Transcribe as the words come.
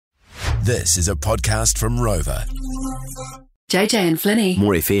This is a podcast from Rover. JJ and Flinny.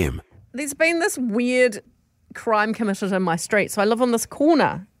 More FM. There's been this weird crime committed in my street. So I live on this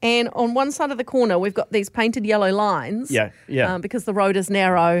corner, and on one side of the corner we've got these painted yellow lines. Yeah. Because the road is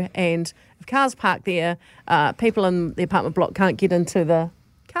narrow, and if cars park there, people in the apartment block can't get into the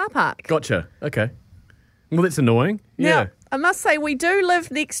car park. Gotcha. Okay. Well, that's annoying. Now, Yeah. I must say we do live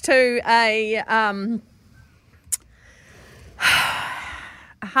next to a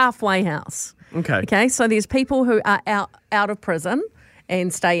halfway house. Okay. So there's people who are out of prison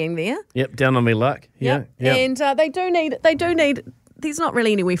and staying there. Yep. Down on me luck. Yeah. Yep. And they do need, there's not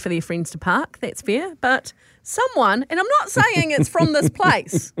really anywhere for their friends to park, that's fair, but someone, and I'm not saying it's from this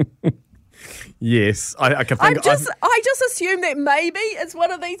place. Yes. I can I think. just assume that maybe it's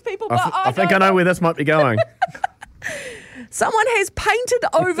one of these people, but I think I know where this might be going. Someone has painted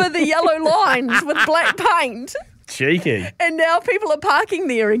over the yellow lines with black paint. Cheeky. And now people are parking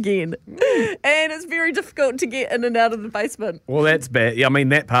there again. And it's very difficult to get in and out of the basement. Well, that's bad. Yeah, I mean,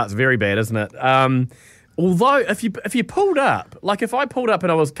 that part's very bad, isn't it? Although, if you pulled up, like if I pulled up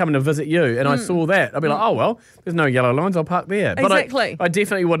and I was coming to visit you and I saw that, I'd be like, oh, well, there's no yellow lines, I'll park there. Exactly. But I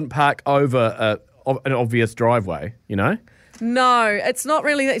definitely wouldn't park over an obvious driveway, you know? No, it's not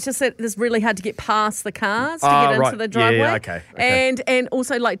really. It's just that it's really hard to get past the cars to get into the driveway. Yeah, okay. And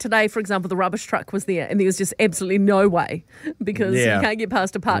also, like today, for example, the rubbish truck was there, and there was just absolutely no way because you can't get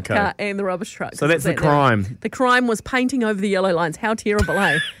past a parked car and the rubbish truck. So that's the crime. The crime was painting over the yellow lines. How terrible,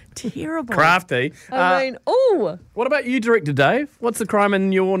 eh? Terrible. Crafty. I mean, oh. What about you, Director Dave? What's the crime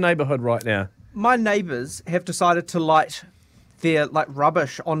in your neighbourhood right now? My neighbours have decided to light their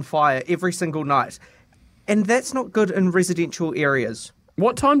rubbish on fire every single night. And that's not good in residential areas.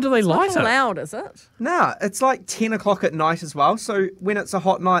 What time do they light It's it? not loud, is it? Nah, it's like 10 o'clock at night as well. So when it's a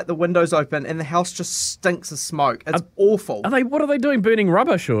hot night, the windows open and the house just stinks of smoke. It's awful. What are they doing? Burning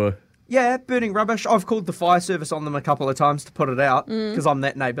rubbish or? Yeah, burning rubbish. I've called the fire service on them a couple of times to put it out because I'm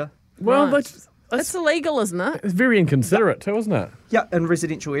that neighbour. Well, Right. that's It's illegal, isn't it? it's very inconsiderate too, isn't it? Yep, in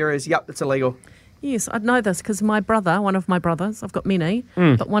residential areas, it's illegal. Yes, I'd know this because one of my brothers, I've got many,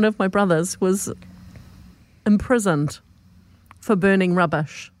 but one of my brothers was imprisoned for burning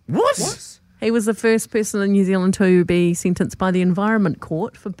rubbish. What? He was the first person in New Zealand to be sentenced by the Environment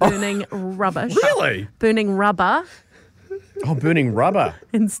Court for burning rubbish. Really? Burning rubber Oh, burning rubber.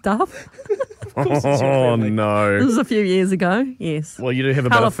 and stuff. Oh, This no. was a few years ago, yes. Well, you do have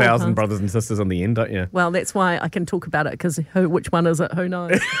about Colourful 1,000 times. brothers and sisters on the end, don't you? Well, that's why I can talk about it because which one is it? Who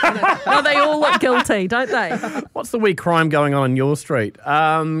knows? No, they all look guilty, don't they? What's the wee crime going on in your street?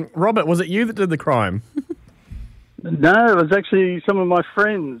 Robert, was it you that did the crime? No, it was actually some of my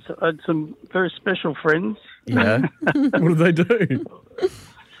friends. I had some very special friends. Yeah. What did they do?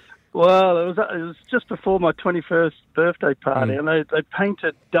 Well, it was just before my 21st birthday party, and they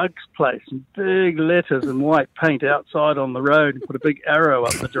painted Doug's place in big letters in white paint outside on the road and put a big arrow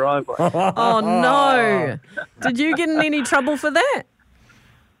up the driveway. Oh, no. Did you get in any trouble for that?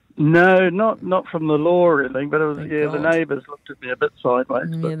 No, not from the law or anything, but it was, Thank the God. neighbours looked at me a bit sideways.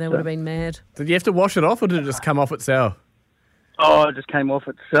 Yeah, but, they would have been mad. Did you have to wash it off or did it just come off itself? Oh, it just came off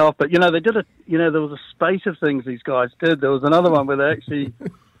itself. But, they did it, there was a spate of things these guys did. There was another one where they actually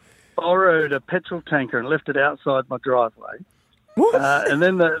borrowed a petrol tanker and left it outside my driveway. What? And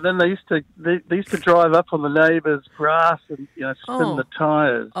then they used to drive up on the neighbours' grass and spin the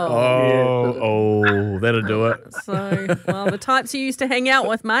tyres. Oh, that'll do it. So, well, the types you used to hang out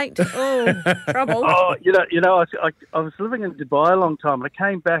with, mate. Oh, trouble. Oh, I was living in Dubai a long time, and I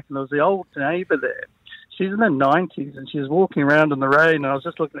came back and there was the old neighbour there. She's in her 90s and she was walking around in the rain, and I was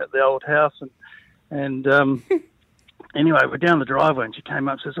just looking at the old house and anyway, we're down the driveway and she came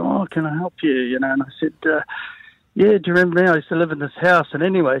up and says, "Oh, can I help you?" And I said, "Yeah, do you remember me? I used to live in this house." And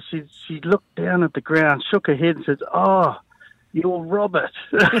anyway, she looked down at the ground, shook her head and said, "Oh, you're Robert."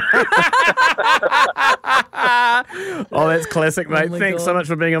 Oh, that's classic, mate. my Thanks so God. much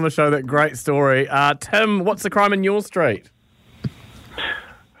for being on the show. That great story. Tim, what's the crime in your street?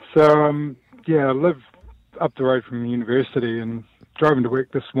 So, I live up the road from the university and driving to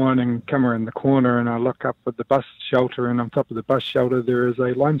work this morning, come around the corner and I look up at the bus shelter, and on top of the bus shelter there is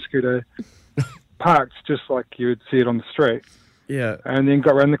a lime scooter parked just like you would see it on the street. Yeah. And then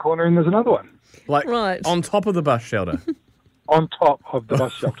got around the corner and there's another one Like Right. on top of the bus shelter. on top of the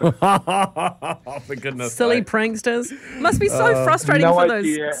bus shelter. Oh, for goodness Silly sake. pranksters. Must be so frustrating No for idea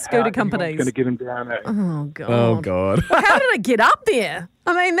those how scooter anyone's companies. going to get him down. Oh, God. Oh, God. Well, how did it get up there?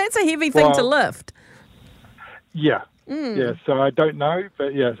 I mean, that's a heavy thing to Well- lift. Yeah. Yeah, so I don't know,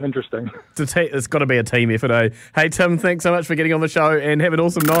 but yeah, it's interesting. It's got to be a team effort, eh? Hey, Tim, thanks so much for getting on the show and have an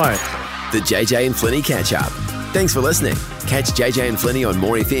awesome night. The JJ and Flinny catch up. Thanks for listening. Catch JJ and Flinny on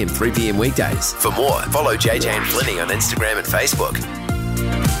More FM 3 p.m. weekdays. For more, follow JJ and Flinny on Instagram and Facebook.